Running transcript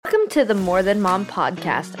to the More Than Mom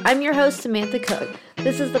podcast. I'm your host, Samantha Cook.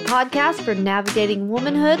 This is the podcast for navigating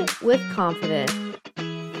womanhood with confidence.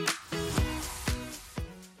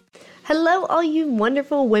 Hello, all you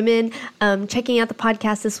wonderful women checking out the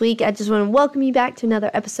podcast this week. I just want to welcome you back to another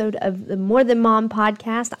episode of the More Than Mom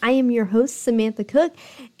podcast. I am your host, Samantha Cook,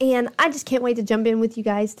 and I just can't wait to jump in with you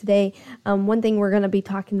guys today. One thing we're going to be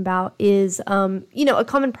talking about is, a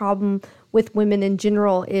common problem with women in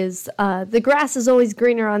general is the grass is always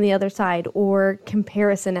greener on the other side, or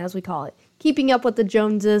comparison, as we call it. Keeping up with the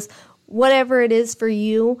Joneses, whatever it is for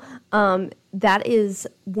you, that is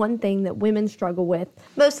one thing that women struggle with.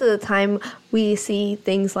 Most of the time, we see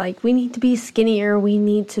things like, we need to be skinnier, we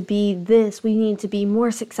need to be this, we need to be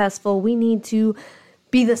more successful, we need to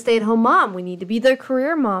be the stay-at-home mom, we need to be the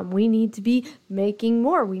career mom, we need to be making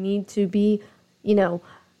more, we need to be,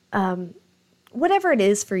 whatever it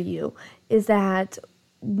is for you, is that,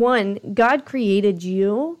 one, God created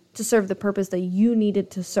you to serve the purpose that you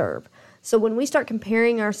needed to serve. So when we start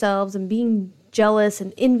comparing ourselves and being jealous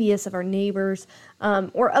and envious of our neighbors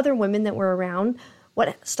or other women that we're around,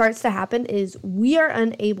 what starts to happen is we are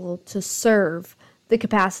unable to serve the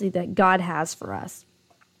capacity that God has for us.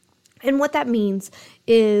 And what that means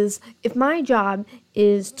is if my job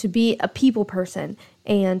is to be a people person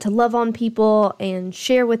and to love on people and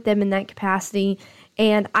share with them in that capacity,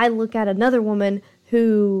 and I look at another woman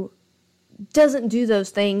who doesn't do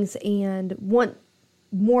those things and want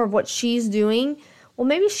more of what she's doing, well,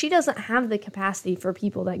 maybe she doesn't have the capacity for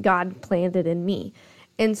people that God planted in me.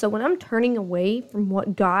 And so when I'm turning away from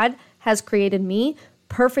what God has created me,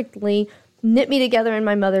 perfectly knit me together in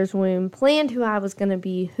my mother's womb, planned who I was going to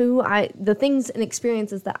be, the things and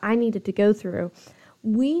experiences that I needed to go through,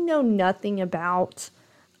 we know nothing about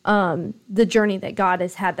the journey that God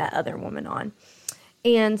has had that other woman on.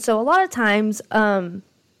 And so a lot of times I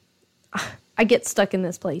get stuck in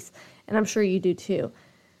this place, and I'm sure you do too.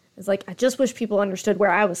 It's like, I just wish people understood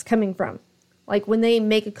where I was coming from. Like when they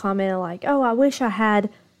make a comment like, oh, I wish I had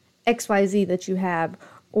XYZ that you have,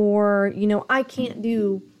 or, I can't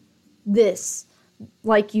do this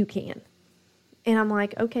like you can. And I'm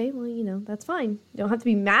like, okay, well, that's fine. You don't have to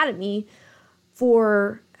be mad at me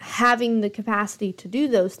for having the capacity to do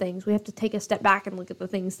those things. We have to take a step back and look at the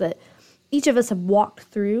things that each of us have walked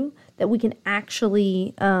through that we can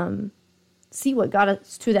actually see what got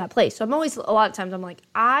us to that place. So a lot of times I'm like,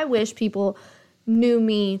 I wish people knew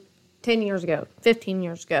me 10 years ago, 15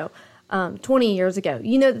 years ago, 20 years ago.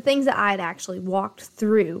 The things that I had actually walked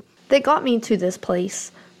through that got me to this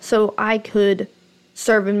place so I could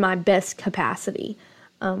serve in my best capacity.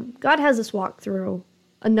 God has us walk through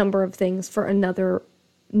a number of things for another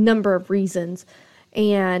number of reasons.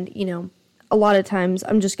 And, a lot of times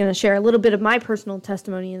I'm just going to share a little bit of my personal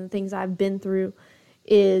testimony, and the things I've been through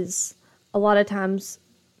is a lot of times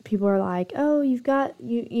people are like, oh, you've got,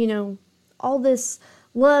 all this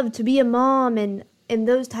love to be a mom and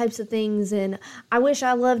those types of things. And I wish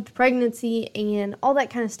I loved pregnancy and all that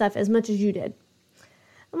kind of stuff as much as you did.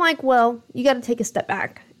 I'm like, well, you got to take a step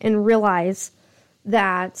back and realize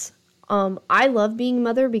that I love being a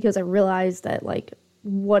mother because I realize that,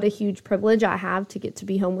 what a huge privilege I have to get to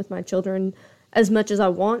be home with my children as much as I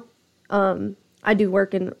want. I do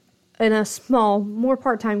work in a small, more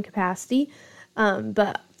part-time capacity,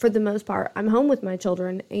 but for the most part, I'm home with my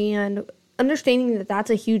children, and understanding that that's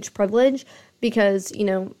a huge privilege because,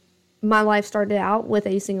 my life started out with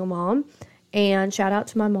a single mom, and shout out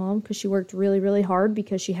to my mom because she worked really, really hard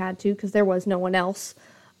because she had to, because there was no one else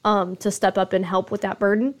to step up and help with that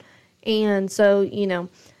burden. And so,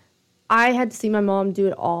 I had to see my mom do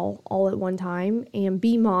it all at one time, and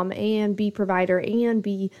be mom and be provider and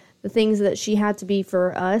be the things that she had to be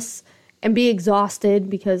for us, and be exhausted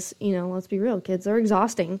because, let's be real, kids are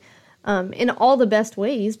exhausting in all the best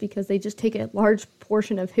ways because they just take a large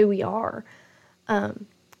portion of who we are.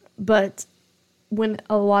 But when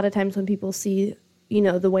a lot of times when people see,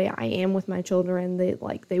 the way I am with my children,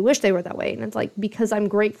 they wish they were that way. And it's like, because I'm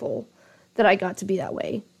grateful that I got to be that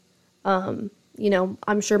way.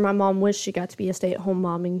 I'm sure my mom wished she got to be a stay-at-home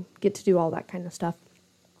mom and get to do all that kind of stuff.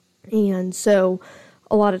 And so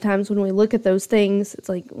a lot of times when we look at those things, it's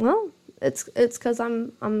like, well, it's because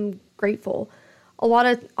I'm grateful. A lot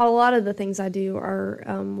of the things I do are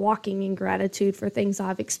walking in gratitude for things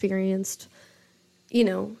I've experienced,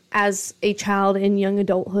 as a child in young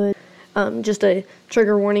adulthood. Just a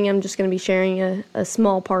trigger warning, I'm just going to be sharing a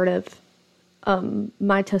small part of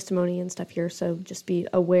my testimony and stuff here, so just be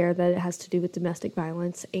aware that it has to do with domestic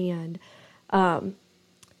violence. And a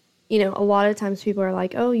lot of times people are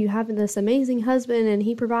like, oh, you have this amazing husband and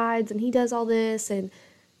he provides and he does all this, and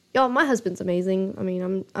Y'all, my husband's amazing. I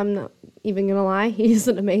mean, I'm not even gonna lie. He's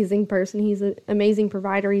an amazing person. He's an amazing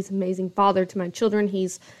provider. He's an amazing father to my children.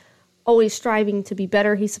 He's always striving to be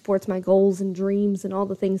better. He supports my goals and dreams and all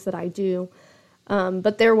the things that I do.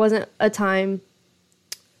 But there was a time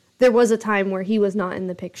where he was not in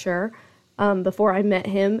the picture before I met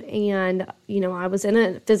him. And, I was in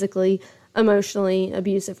a physically, emotionally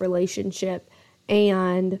abusive relationship.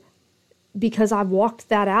 And because I've walked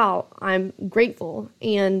that out, I'm grateful.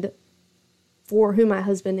 And for who my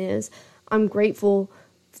husband is, I'm grateful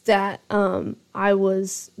that I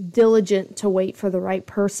was diligent to wait for the right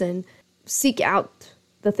person, seek out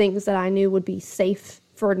the things that I knew would be safe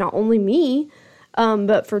for not only me,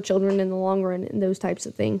 but for children in the long run and those types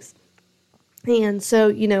of things. And so,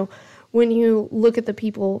 when you look at the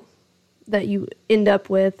people that you end up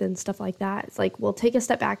with and stuff like that, it's like, well, take a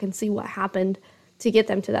step back and see what happened to get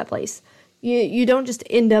them to that place. You don't just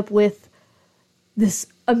end up with this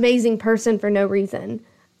amazing person for no reason.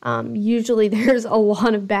 Usually there's a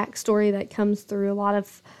lot of backstory that comes through, a lot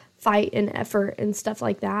of fight and effort and stuff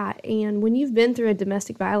like that. And when you've been through a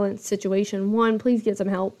domestic violence situation, one, please get some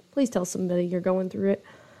help. Please tell somebody you're going through it.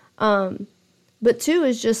 But two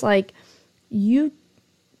is just like,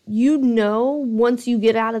 once you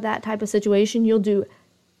get out of that type of situation, you'll do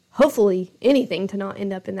hopefully anything to not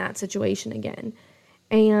end up in that situation again.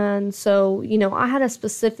 And so, I had a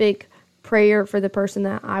specific prayer for the person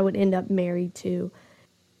that I would end up married to,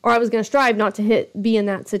 or I was going to strive not to be in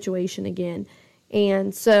that situation again.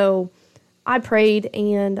 And so I prayed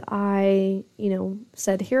and I,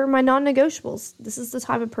 said, here are my non-negotiables. This is the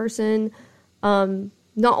type of person, not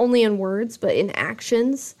only in words, but in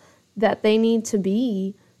actions that they need to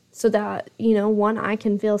be so that, one, I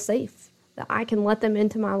can feel safe, that I can let them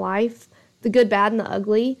into my life, the good, bad, and the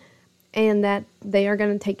ugly, and that they are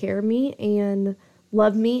going to take care of me and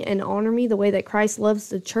love me and honor me the way that Christ loves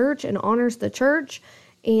the church and honors the church.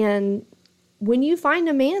 And when you find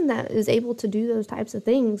a man that is able to do those types of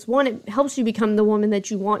things, one, it helps you become the woman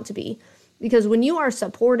that you want to be. Because when you are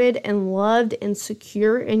supported and loved and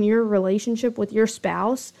secure in your relationship with your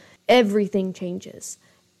spouse, everything changes.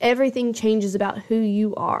 Everything changes about who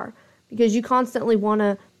you are. Because you constantly want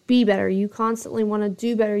to be better. You constantly want to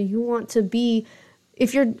do better. You want to be,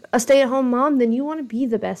 if you're a stay-at-home mom, then you want to be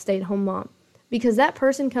the best stay-at-home mom. Because that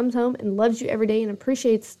person comes home and loves you every day and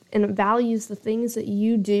appreciates and values the things that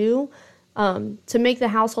you do to make the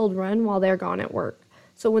household run while they're gone at work.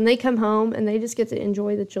 So when they come home and they just get to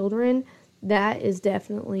enjoy the children, that is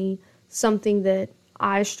definitely something that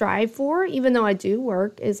I strive for. Even though I do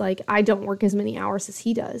work, is like I don't work as many hours as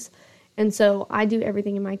he does. And so I do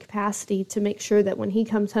everything in my capacity to make sure that when he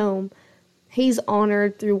comes home, he's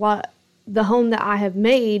honored through the home that I have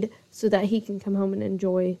made so that he can come home and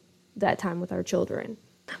enjoy that time with our children.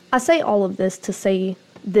 I say all of this to say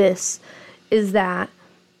this, is that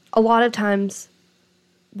a lot of times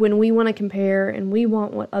when we want to compare and we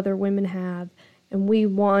want what other women have and we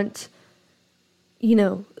want,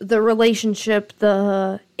 the relationship,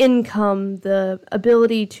 the income, the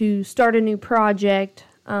ability to start a new project,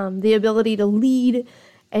 the ability to lead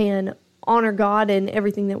and honor God in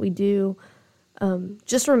everything that we do,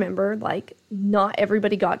 just remember, not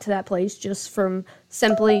everybody got to that place just from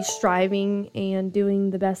simply striving and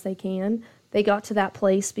doing the best they can. They got to that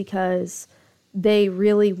place because they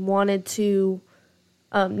really wanted to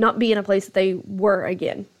not be in a place that they were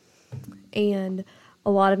again. And a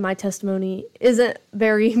lot of my testimony isn't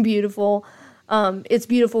very beautiful. It's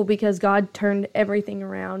beautiful because God turned everything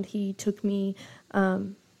around. He took me,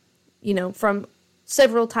 from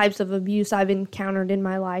several types of abuse I've encountered in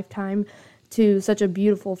my lifetime to such a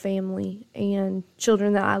beautiful family and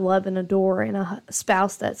children that I love and adore and a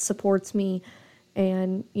spouse that supports me.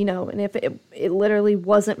 And, and if it literally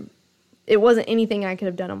wasn't anything I could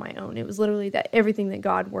have done on my own. It was literally that everything that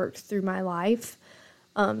God worked through my life.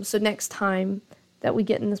 So next time that we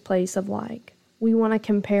get in this place of we want to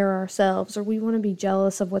compare ourselves or we want to be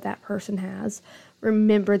jealous of what that person has,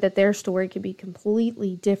 remember that their story could be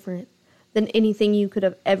completely different than anything you could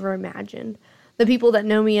have ever imagined. The people that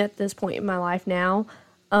know me at this point in my life now,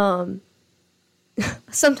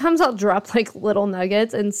 sometimes I'll drop little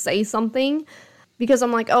nuggets and say something because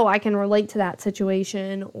I'm like, oh, I can relate to that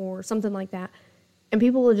situation or something like that. And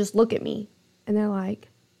people will just look at me and they're like,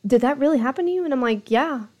 did that really happen to you? And I'm like,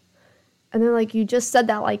 yeah. And they're like, you just said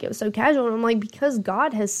that like it was so casual. And I'm like, because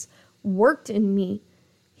God has worked in me.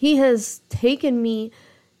 He has taken me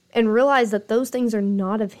and realized that those things are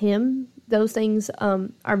not of him. Those things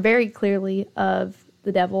are very clearly of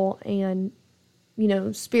the devil and,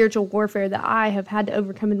 spiritual warfare that I have had to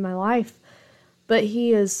overcome in my life. But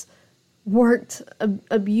he has worked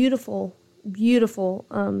a beautiful beautiful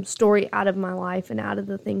story out of my life and out of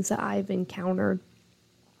the things that I've encountered.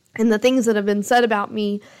 And the things that have been said about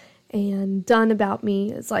me and done about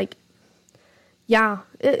me, it's like, yeah,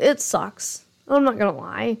 it sucks. I'm not going to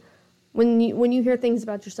lie. When you hear things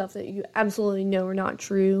about yourself that you absolutely know are not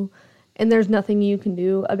true, and there's nothing you can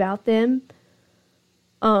do about them,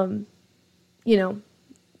 that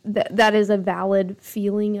is a valid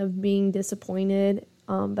feeling of being disappointed.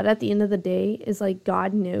 But at the end of the day, is like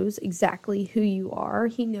God knows exactly who you are.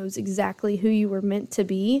 He knows exactly who you were meant to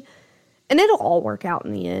be. And it'll all work out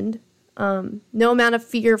in the end. No amount of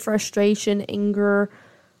fear, frustration, anger,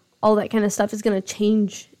 all that kind of stuff is going to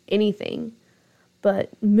change anything. But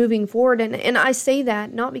moving forward, and I say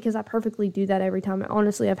that not because I perfectly do that every time.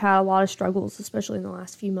 Honestly, I've had a lot of struggles, especially in the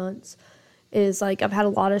last few months. Is like I've had a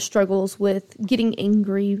lot of struggles with getting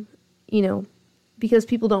angry, because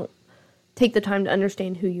people don't take the time to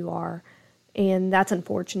understand who you are. And that's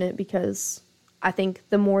unfortunate, because I think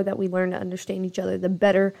the more that we learn to understand each other, the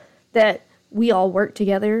better that we all work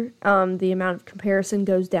together. The amount of comparison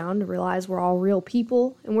goes down to realize we're all real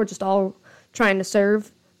people and we're just all trying to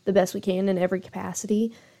serve the best we can in every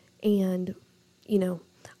capacity. And,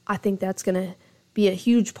 I think that's going to be a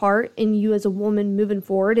huge part in you as a woman moving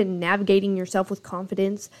forward and navigating yourself with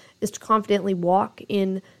confidence, is to confidently walk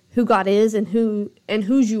in who God is and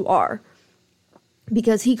whose you are.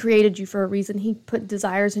 Because He created you for a reason. He put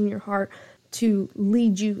desires in your heart to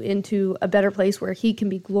lead you into a better place where He can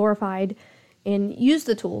be glorified, and use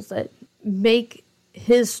the tools that make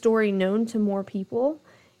His story known to more people.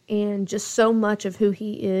 And just so much of who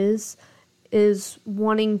He is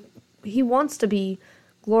He wants to be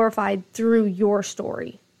glorified through your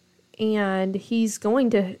story. And it's going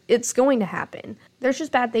to happen. There's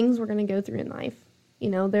just bad things we're going to go through in life.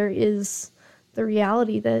 There is the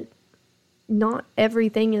reality that not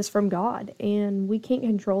everything is from God, and we can't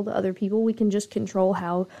control the other people. We can just control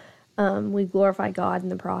how we glorify God in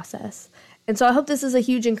the process. And so I hope this is a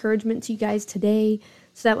huge encouragement to you guys today,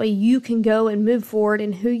 so that way you can go and move forward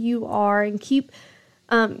in who you are and keep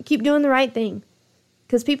doing the right thing.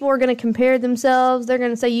 Because people are going to compare themselves. They're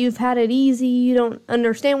going to say you've had it easy. You don't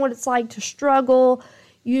understand what it's like to struggle.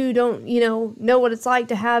 You don't, know what it's like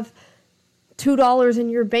to have $2 in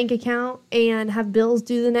your bank account and have bills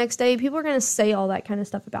due the next day. People are going to say all that kind of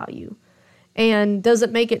stuff about you. And does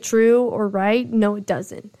it make it true or right? No, it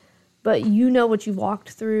doesn't. But you know what you've walked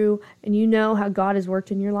through, and you know how God has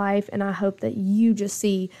worked in your life. And I hope that you just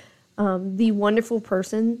see the wonderful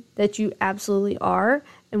person that you absolutely are,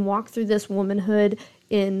 and walk through this womanhood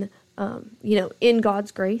in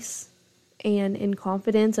God's grace and in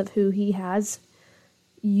confidence of who He has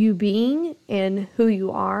you being and who you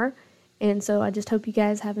are. And so I just hope you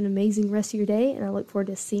guys have an amazing rest of your day, and I look forward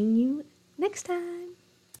to seeing you next time.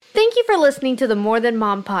 Thank you for listening to the More Than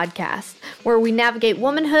Mom podcast, where we navigate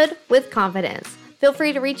womanhood with confidence. Feel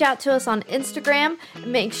free to reach out to us on Instagram,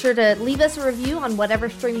 and make sure to leave us a review on whatever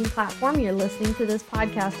streaming platform you're listening to this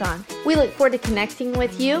podcast on. We look forward to connecting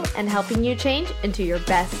with you and helping you change into your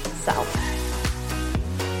best self.